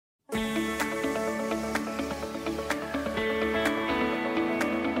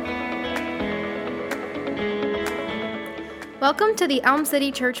Welcome to the Elm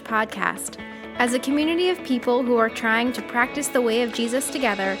City Church podcast. As a community of people who are trying to practice the way of Jesus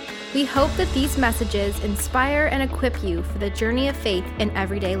together, we hope that these messages inspire and equip you for the journey of faith in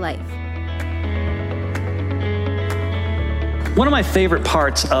everyday life. One of my favorite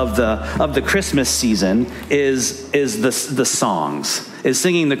parts of the Christmas season is the songs, is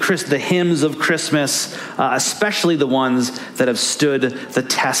singing the hymns of Christmas, especially the ones that have stood the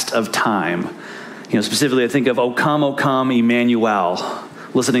test of time. You know, specifically, I think of O Come, Emmanuel,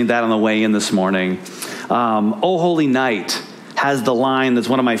 listening to that on the way in this morning. O Holy Night has the line that's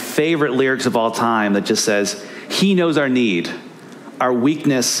one of my favorite lyrics of all time that just says, He knows our need, our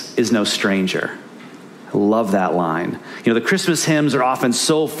weakness is no stranger. I love that line. You know, the Christmas hymns are often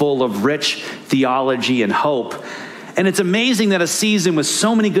so full of rich theology and hope. And it's amazing that a season with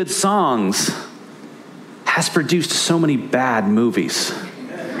so many good songs has produced so many bad movies.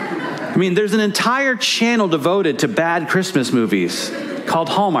 I mean, there's an entire channel devoted to bad Christmas movies called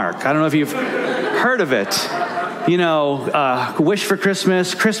Hallmark. I don't know if you've heard of it. You know, Wish for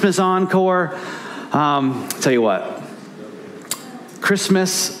Christmas, Christmas Encore. Tell you what,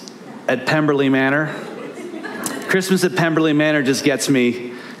 Christmas at Pemberley Manor. Christmas at Pemberley Manor just gets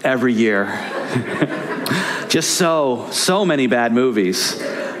me every year. Just so many bad movies.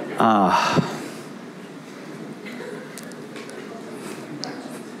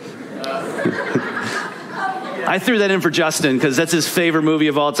 I threw that in for Justin because that's his favorite movie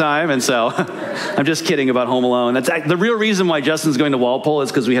of all time, and so I'm just kidding about Home Alone. That's the real reason why Justin's going to Walpole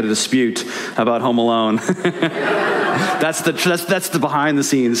is because we had a dispute about Home Alone. That's the behind the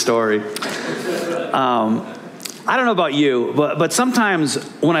scenes story. I don't know about you, but sometimes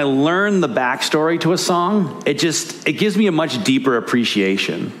when I learn the backstory to a song, it gives me a much deeper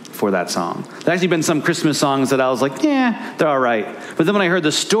appreciation for that song. There's actually been some Christmas songs that I was like, yeah, they're all right. But then when I heard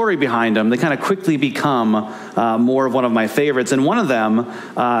the story behind them, they kind of quickly become more of one of my favorites. And one of them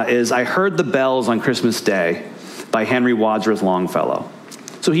is I Heard the Bells on Christmas Day by Henry Wadsworth Longfellow.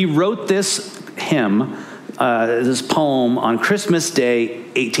 So he wrote this hymn, this poem on Christmas Day,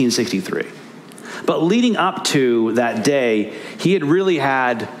 1863. But leading up to that day, he had really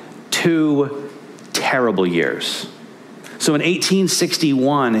had two terrible years. So in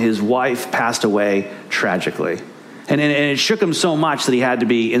 1861, his wife passed away tragically. And it shook him so much that he had to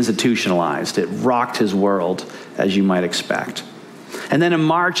be institutionalized. It rocked his world, as you might expect. And then in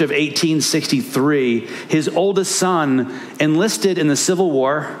March of 1863, his oldest son enlisted in the Civil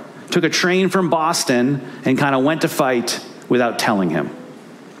War, took a train from Boston, and kind of went to fight without telling him.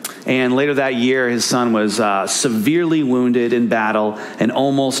 And later that year, his son was severely wounded in battle and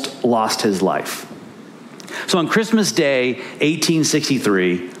almost lost his life. So on Christmas Day,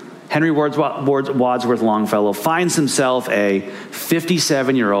 1863, Henry Wadsworth Longfellow finds himself a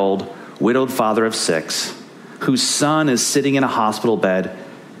 57-year-old widowed father of 6 whose son is sitting in a hospital bed,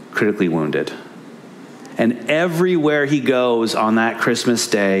 critically wounded. And everywhere he goes on that Christmas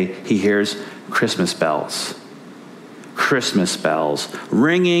day, he hears Christmas bells. Christmas bells,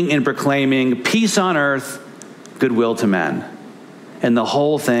 ringing and proclaiming peace on earth, goodwill to men. And the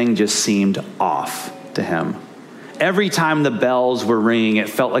whole thing just seemed off to him. Every time the bells were ringing, it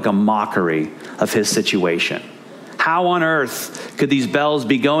felt like a mockery of his situation. How on earth could these bells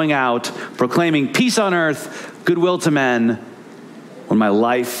be going out, proclaiming peace on earth, goodwill to men, when my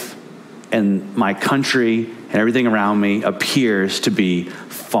life and my country and everything around me appears to be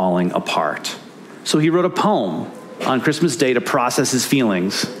falling apart? So he wrote a poem on Christmas Day to process his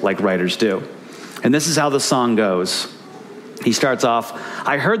feelings like writers do. And this is how the song goes. He starts off,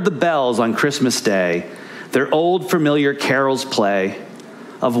 I heard the bells on Christmas Day, their old familiar carols play,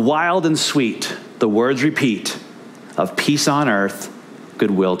 of wild and sweet, the words repeat, of peace on earth,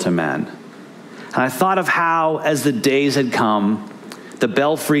 goodwill to men. And I thought of how, as the days had come, the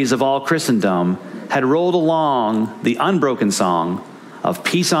belfries of all Christendom had rolled along the unbroken song of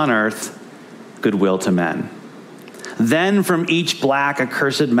peace on earth, goodwill to men. Then from each black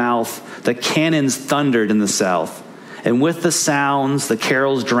accursed mouth, the cannons thundered in the south, and with the sounds, the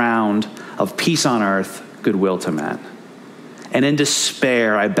carols drowned of peace on earth, goodwill to men. And in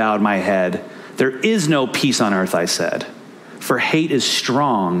despair, I bowed my head. There is no peace on earth, I said, for hate is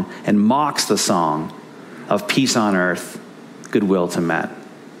strong and mocks the song of peace on earth, goodwill to men.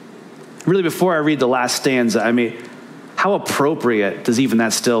 Really, before I read the last stanza, I mean, how appropriate does even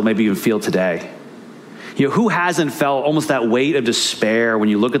that still maybe even feel today? You know, who hasn't felt almost that weight of despair when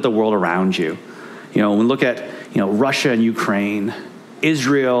you look at the world around you? You know, when we look at, Russia and Ukraine,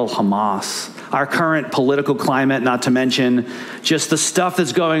 Israel, Hamas, our current political climate, not to mention just the stuff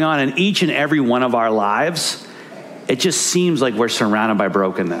that's going on in each and every one of our lives, it just seems like we're surrounded by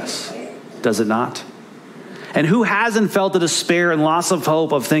brokenness. Does it not? And who hasn't felt the despair and loss of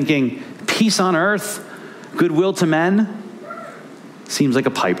hope of thinking, peace on earth, goodwill to men? Seems like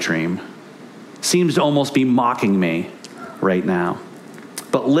a pipe dream. Seems to almost be mocking me right now.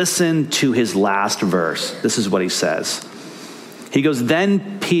 But listen to his last verse. This is what he says. He goes,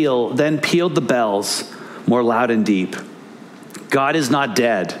 then pealed the bells more loud and deep. God is not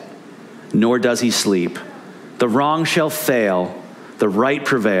dead, nor does he sleep. The wrong shall fail, the right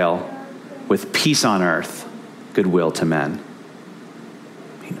prevail, with peace on earth, goodwill to men.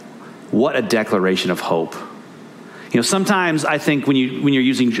 What a declaration of hope. Sometimes I think when you're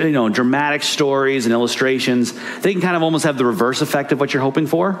using dramatic stories and illustrations, they can kind of almost have the reverse effect of what you're hoping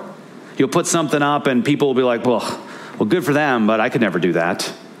for. You'll put something up and people will be like, well, good for them, but I could never do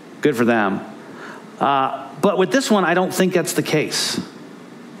that. Good for them. But with this one, I don't think that's the case.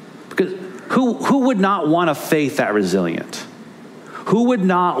 Because who would not want a faith that resilient? Who would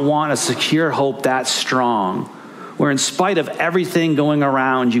not want a secure hope that strong, where in spite of everything going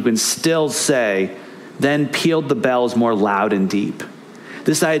around, you can still say, then pealed the bells more loud and deep.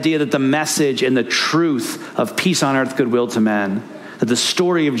 This idea that the message and the truth of peace on earth, goodwill to men, that the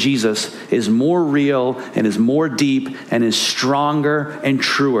story of Jesus is more real and is more deep and is stronger and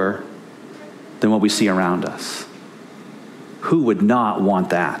truer than what we see around us. Who would not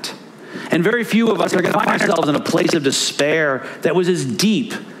want that? And very few of us are going to find ourselves in a place of despair that was as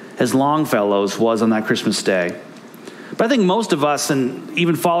deep as Longfellow's was on that Christmas day. But I think most of us, and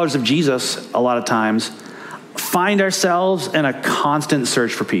even followers of Jesus a lot of times, find ourselves in a constant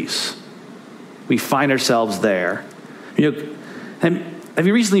search for peace. We find ourselves there. Have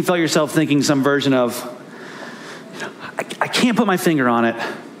you recently felt yourself thinking some version of, I can't put my finger on it,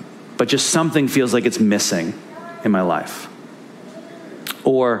 but just something feels like it's missing in my life?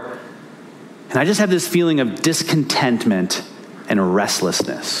 And I just have this feeling of discontentment and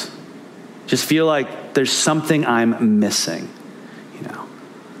restlessness. Just feel like there's something I'm missing.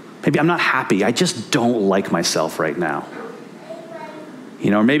 Maybe I'm not happy. I just don't like myself right now.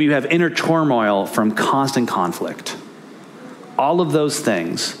 Or maybe you have inner turmoil from constant conflict. All of those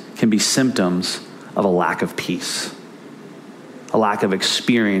things can be symptoms of a lack of peace, a lack of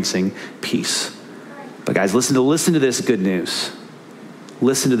experiencing peace. But guys, listen to this good news.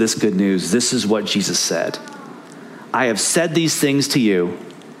 Listen to this good news. This is what Jesus said. I have said these things to you,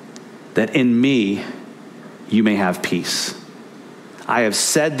 that in me you may have peace. I have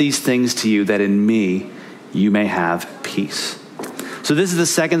said these things to you, that in me you may have peace. So this is the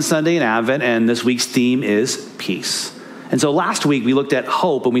second Sunday in Advent, and this week's theme is peace. And so last week we looked at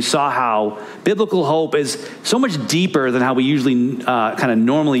hope, and we saw how biblical hope is so much deeper than how we usually kind of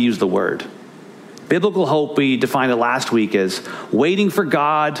normally use the word. Biblical hope, we defined it last week as waiting for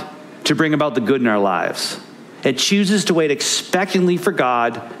God to bring about the good in our lives. It chooses to wait expectantly for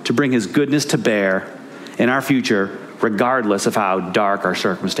God to bring his goodness to bear in our future, regardless of how dark our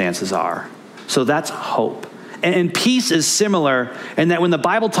circumstances are. So that's hope. And peace is similar in that when the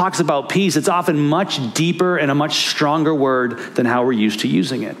Bible talks about peace, it's often much deeper and a much stronger word than how we're used to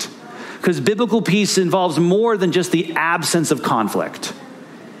using it. Because biblical peace involves more than just the absence of conflict.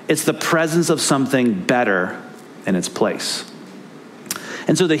 It's the presence of something better in its place.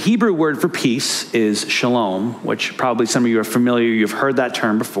 And so the Hebrew word for peace is shalom, which probably some of you are familiar. You've heard that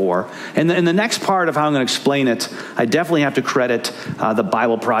term before. And in the next part of how I'm going to explain it, I definitely have to credit the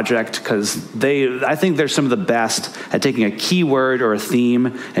Bible Project, because I think they're some of the best at taking a key word or a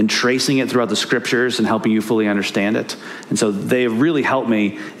theme and tracing it throughout the scriptures and helping you fully understand it. And so they really helped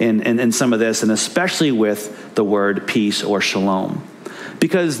me in some of this, and especially with the word peace or shalom.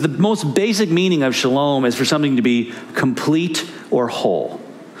 Because the most basic meaning of shalom is for something to be complete or whole.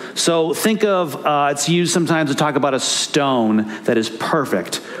 So think of, it's used sometimes to talk about a stone that is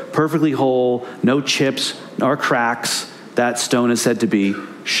perfectly whole, no chips nor cracks. That stone is said to be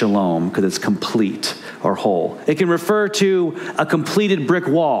shalom because it's complete or whole. It can refer to a completed brick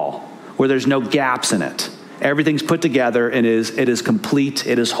wall where there's no gaps in it. Everything's put together and it is complete,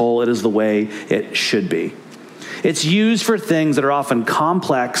 it is whole, it is the way it should be. It's used for things that are often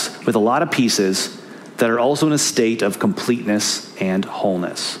complex with a lot of pieces that are also in a state of completeness and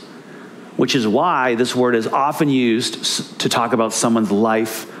wholeness, which is why this word is often used to talk about someone's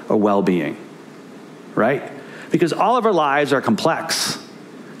life or well-being, right? Because all of our lives are complex.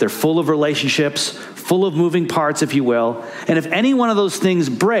 They're full of relationships, full of moving parts, if you will. And if any one of those things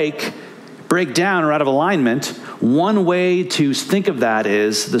break down or out of alignment, one way to think of that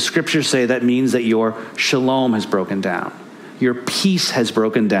is the scriptures say that means that your shalom has broken down. Your peace has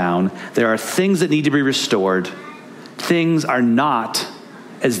broken down. There are things that need to be restored. Things are not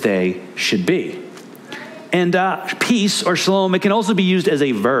as they should be. And peace or shalom, it can also be used as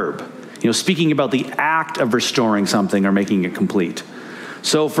a verb. speaking about the act of restoring something or making it complete.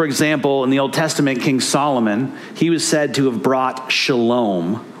 So, for example, in the Old Testament, King Solomon, he was said to have brought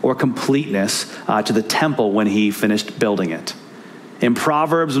shalom, or completeness, to the temple when he finished building it. In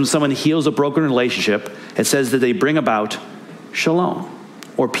Proverbs, when someone heals a broken relationship, it says that they bring about shalom,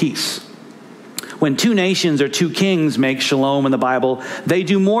 or peace. When two nations or two kings make shalom in the Bible, they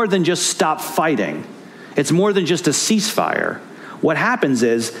do more than just stop fighting. It's more than just a ceasefire. What happens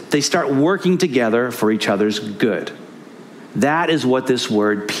is they start working together for each other's good. That is what this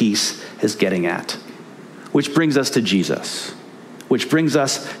word peace is getting at. Which brings us to Jesus.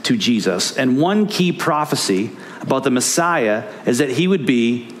 And one key prophecy about the Messiah is that he would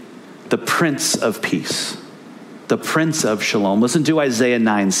be the Prince of Peace, the Prince of Shalom. Listen to Isaiah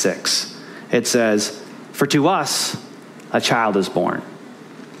 9:6. It says, "For to us a child is born.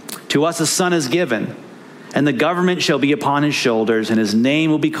 To us a son is given, and the government shall be upon his shoulders, and his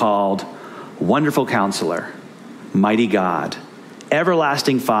name will be called Wonderful Counselor, Mighty God,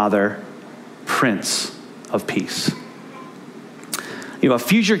 Everlasting Father, Prince of Peace." A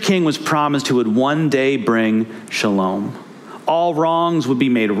future king was promised who would one day bring shalom. All wrongs would be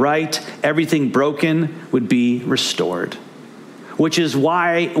made right. Everything broken would be restored. Which is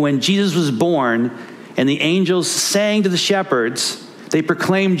why when Jesus was born and the angels sang to the shepherds, they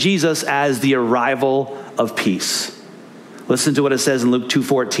proclaimed Jesus as the arrival of peace. Listen to what it says in Luke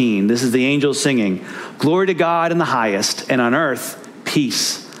 2:14. This is the angels singing, "Glory to God in the highest, and on earth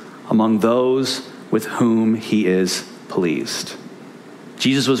peace among those with whom he is pleased."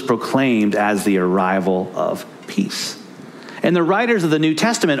 Jesus was proclaimed as the arrival of peace. And the writers of the New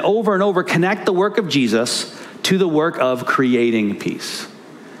Testament over and over connect the work of Jesus to the work of creating peace.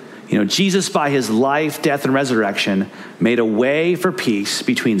 Jesus, by his life, death, and resurrection, made a way for peace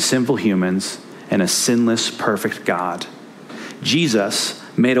between sinful humans and a sinless, perfect God. Jesus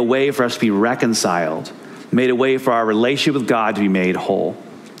made a way for us to be reconciled, made a way for our relationship with God to be made whole.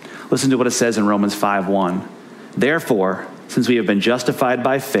 Listen to what it says in Romans 5:1. "Therefore, since we have been justified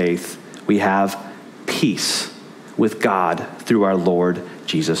by faith, we have peace with God through our Lord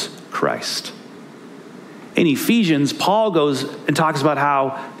Jesus Christ." In Ephesians, Paul goes and talks about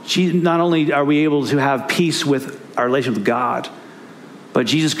how not only are we able to have peace with our relationship with God, but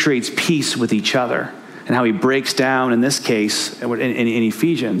Jesus creates peace with each other, and how he breaks down, in this case, in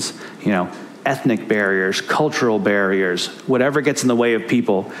Ephesians, ethnic barriers, cultural barriers, whatever gets in the way of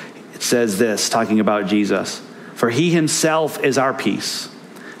people. It says this, talking about Jesus, "For he himself is our peace,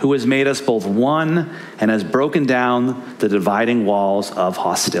 who has made us both one and has broken down the dividing walls of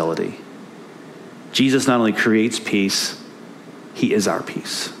hostility." Jesus not only creates peace, he is our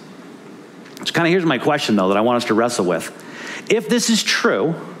peace. So here's my question, though, that I want us to wrestle with. If this is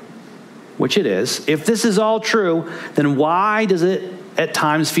true, which it is, if this is all true, then why does it at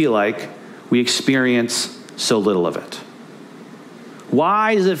times feel like we experience so little of it?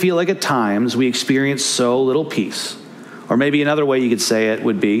 Why does it feel like at times we experience so little peace? Or maybe another way you could say it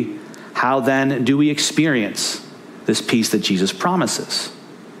would be, how then do we experience this peace that Jesus promises?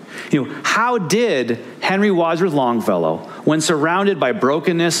 How did Henry Wadsworth Longfellow, when surrounded by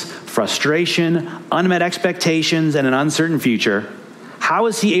brokenness, frustration, unmet expectations, and an uncertain future, how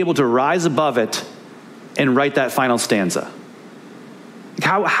is he able to rise above it and write that final stanza?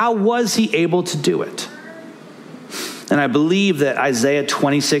 How was he able to do it? And I believe that Isaiah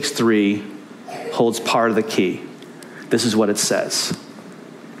 26:3 holds part of the key. This is what it says.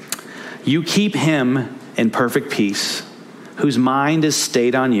 "You keep him in perfect peace, whose mind is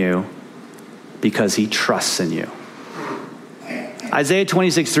stayed on you because he trusts in you." Isaiah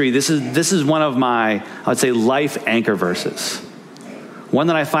 26:3, this is one of my, I would say, life anchor verses. One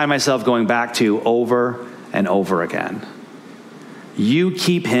that I find myself going back to over and over again. "You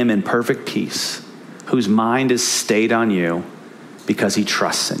keep him in perfect peace, whose mind is stayed on you because he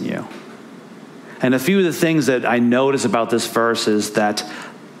trusts in you." And a few of the things that I notice about this verse is that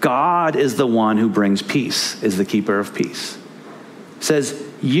God is the one who brings peace, is the keeper of peace. It says,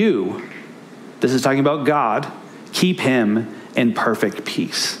 "You," this is talking about God, "keep him in perfect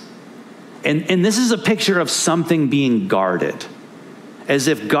peace." And this is a picture of something being guarded, as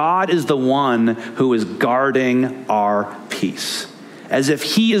if God is the one who is guarding our peace, as if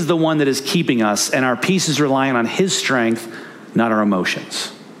he is the one that is keeping us, and our peace is relying on his strength, not our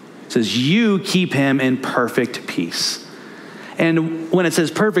emotions. It says, "You keep him in perfect peace." And when it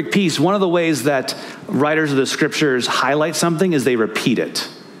says perfect peace, one of the ways that writers of the scriptures highlight something is they repeat it.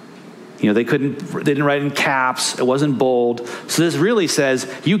 They didn't write in caps. It wasn't bold. So this really says,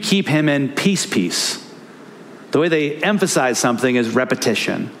 "You keep him in peace." The way they emphasize something is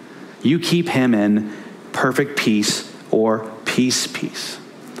repetition. "You keep him in perfect peace," or peace.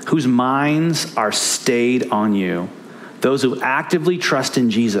 whose minds are stayed on you. Those who actively trust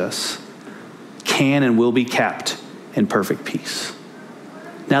in Jesus can and will be kept in perfect peace.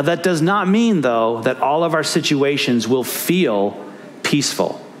 Now, that does not mean, though, that all of our situations will feel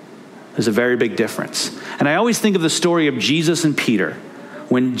peaceful. There's a very big difference. And I always think of the story of Jesus and Peter.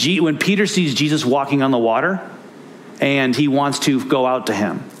 When Peter sees Jesus walking on the water and he wants to go out to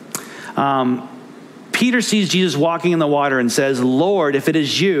him, Peter sees Jesus walking in the water and says, "Lord, if it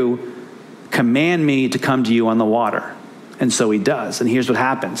is you, command me to come to you on the water." And so he does. And here's what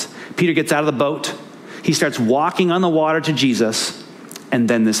happens. Peter gets out of the boat. He starts walking on the water to Jesus. And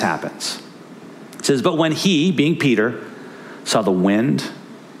then this happens. It says, "But when he," being Peter, "saw the wind,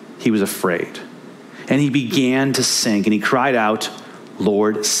 he was afraid. And he began to sink. And he cried out,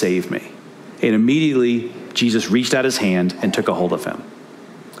 'Lord, save me.' And immediately Jesus reached out his hand and took a hold of him."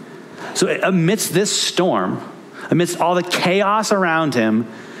 So amidst this storm, amidst all the chaos around him,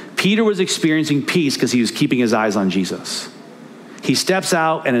 Peter was experiencing peace because he was keeping his eyes on Jesus. He steps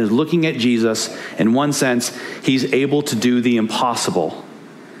out and is looking at Jesus. In one sense, he's able to do the impossible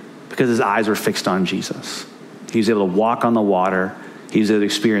because his eyes were fixed on Jesus. He was able to walk on the water. He was able to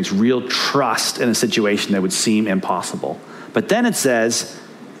experience real trust in a situation that would seem impossible. But then it says,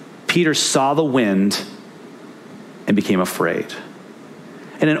 Peter saw the wind and became afraid.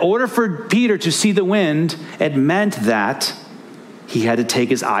 And in order for Peter to see the wind, it meant that he had to take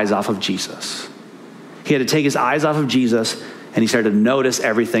his eyes off of Jesus. He had to take his eyes off of Jesus, and he started to notice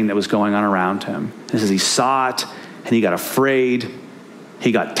everything that was going on around him. And it says he saw it, and he got afraid,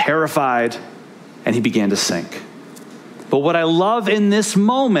 he got terrified, and he began to sink. But what I love in this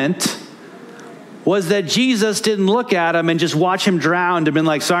moment was that Jesus didn't look at him and just watch him drown and been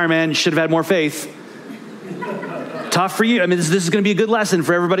like, "Sorry, man, you should have had more faith. Tough for you. I mean, this is going to be a good lesson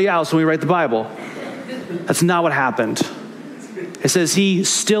for everybody else when we write the Bible." That's not what happened. It says he,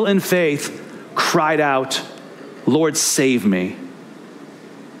 still in faith, cried out, "Lord, save me."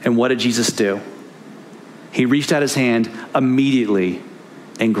 And what did Jesus do? He reached out his hand immediately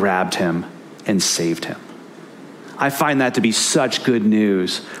and grabbed him and saved him. I find that to be such good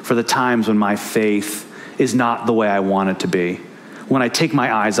news for the times when my faith is not the way I want it to be. When I take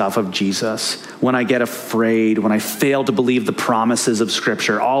my eyes off of Jesus, when I get afraid, when I fail to believe the promises of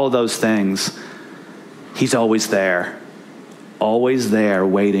Scripture, all of those things, he's always there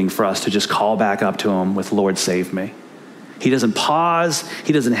waiting for us to just call back up to him with, "Lord, save me." He doesn't pause.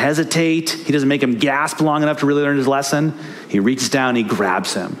 He doesn't hesitate. He doesn't make him gasp long enough to really learn his lesson. He reaches down, he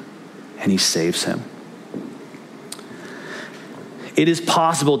grabs him, and he saves him. It is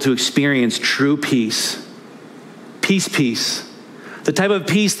possible to experience true peace. Peace. The type of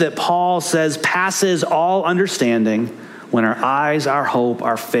peace that Paul says passes all understanding when our eyes, our hope,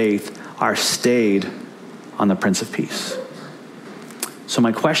 our faith are stayed on the Prince of Peace. So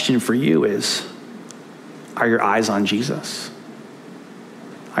my question for you is, are your eyes on Jesus?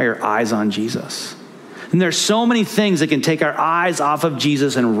 Are your eyes on Jesus? And there's so many things that can take our eyes off of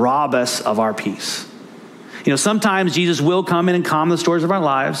Jesus and rob us of our peace. You know, sometimes Jesus will come in and calm the storms of our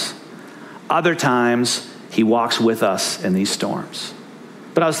lives. Other times, he walks with us in these storms.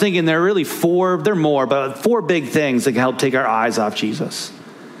 But I was thinking there are really four big things that can help take our eyes off Jesus.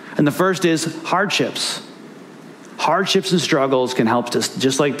 And the first is hardships. Hardships and struggles can help us,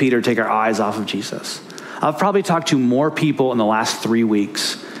 just like Peter, take our eyes off of Jesus. I've probably talked to more people in the last 3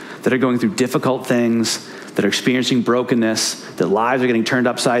 weeks that are going through difficult things, that are experiencing brokenness, that lives are getting turned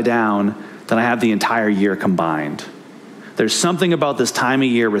upside down, than I have the entire year combined. There's something about this time of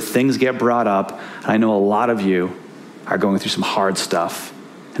year where things get brought up, and I know a lot of you are going through some hard stuff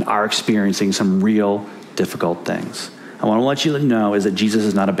and are experiencing some real difficult things. I want to let you know is that Jesus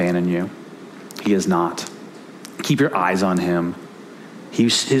has not abandoned you. He is not. Keep your eyes on him.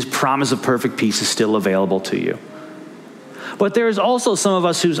 His promise of perfect peace is still available to you. But there's also some of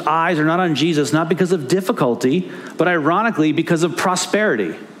us whose eyes are not on Jesus, not because of difficulty, but ironically because of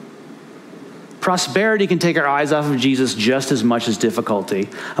prosperity. Prosperity can take our eyes off of Jesus just as much as difficulty.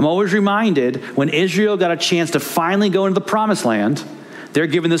 I'm always reminded when Israel got a chance to finally go into the promised land, they're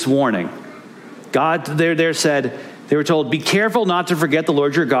given this warning. God there said, they were told, "Be careful not to forget the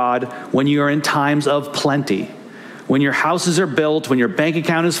Lord your God when you are in times of plenty, when your houses are built, when your bank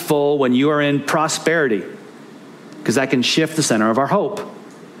account is full, when you are in prosperity," because that can shift the center of our hope.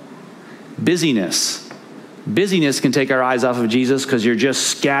 Busyness can take our eyes off of Jesus because you're just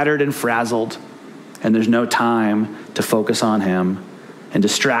scattered and frazzled. And there's no time to focus on him. And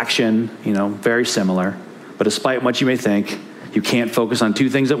distraction, very similar. But despite what you may think, you can't focus on two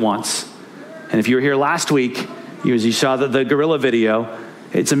things at once. And if you were here last week, you saw the gorilla video.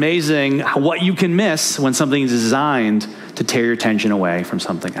 It's amazing what you can miss when something is designed to tear your attention away from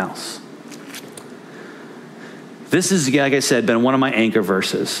something else. This has, like I said, been one of my anchor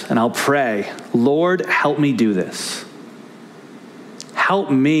verses. And I'll pray, Lord, help me do this. Help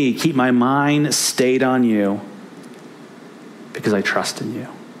me keep my mind stayed on you because I trust in you.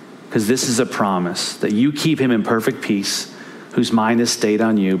 Because this is a promise that you keep him in perfect peace whose mind is stayed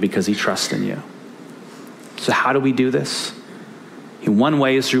on you because he trusts in you. So how do we do this? One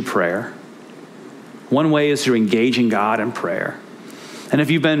way is through prayer. One way is through engaging God in prayer. And if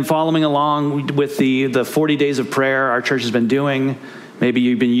you've been following along with the 40 days of prayer our church has been doing, maybe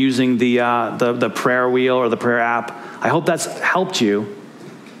you've been using the prayer wheel or the prayer app, I hope that's helped you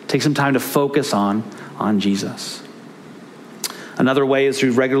take some time to focus on Jesus. Another way is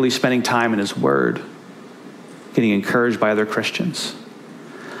through regularly spending time in his word, getting encouraged by other Christians.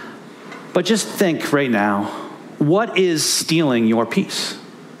 But just think right now, what is stealing your peace?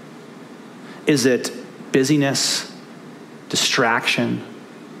 Is it busyness, distraction,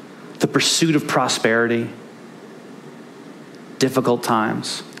 the pursuit of prosperity, difficult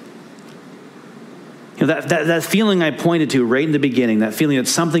times? You know, that feeling I pointed to right in the beginning, that feeling that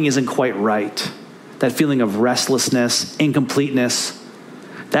something isn't quite right, that feeling of restlessness, incompleteness,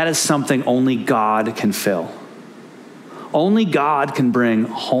 that is something only God can fill. Only God can bring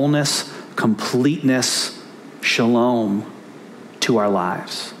wholeness, completeness, shalom to our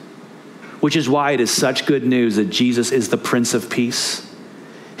lives. Which is why it is such good news that Jesus is the Prince of Peace.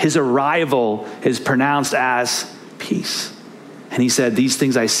 His arrival is pronounced as peace. And he said, these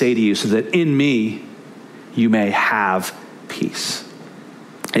things I say to you so that in me you may have peace.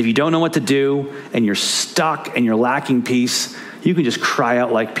 And if you don't know what to do and you're stuck and you're lacking peace, you can just cry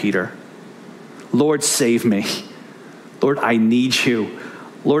out like Peter. Lord, save me. Lord, I need you.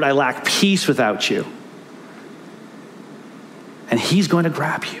 Lord, I lack peace without you. And he's going to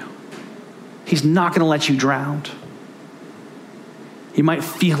grab you. He's not going to let you drown. You might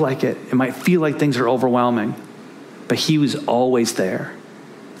feel like it. It might feel like things are overwhelming. But he was always there.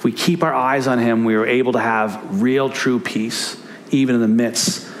 If we keep our eyes on him, we are able to have real, true peace, even in the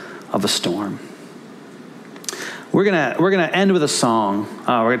midst of a storm. We're gonna end with a song.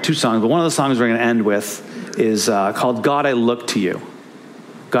 We're gonna two songs, but one of the songs we're gonna end with is called "God, I Look to You."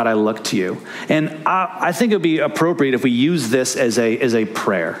 God, I look to you. And I think it would be appropriate if we use this as a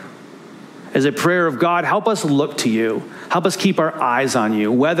prayer. As a prayer of God, help us look to you. Help us keep our eyes on you.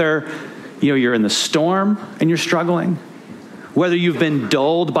 Whether you're in the storm and you're struggling, whether you've been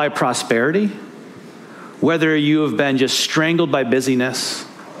dulled by prosperity, whether you have been just strangled by busyness,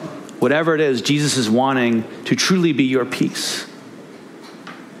 whatever it is, Jesus is wanting to truly be your peace.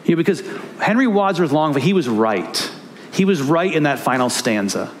 Because Henry Wadsworth Longfellow, he was right. He was right in that final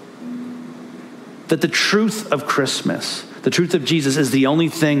stanza. That the truth of Christmas, the truth of Jesus, is the only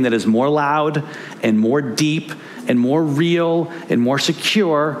thing that is more loud and more deep and more real and more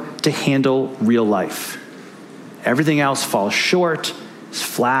secure to handle real life. Everything else falls short, is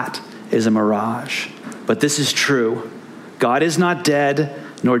flat, is a mirage. But this is true. God is not dead,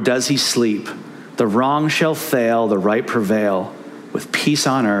 nor does he sleep. The wrong shall fail, the right prevail, with peace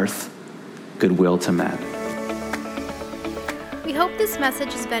on earth, goodwill to men. We hope this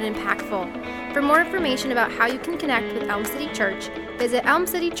message has been impactful. For more information about how you can connect with Elm City Church, visit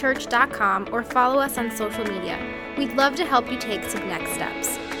elmcitychurch.com or follow us on social media. We'd love to help you take some next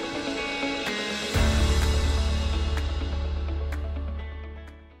steps.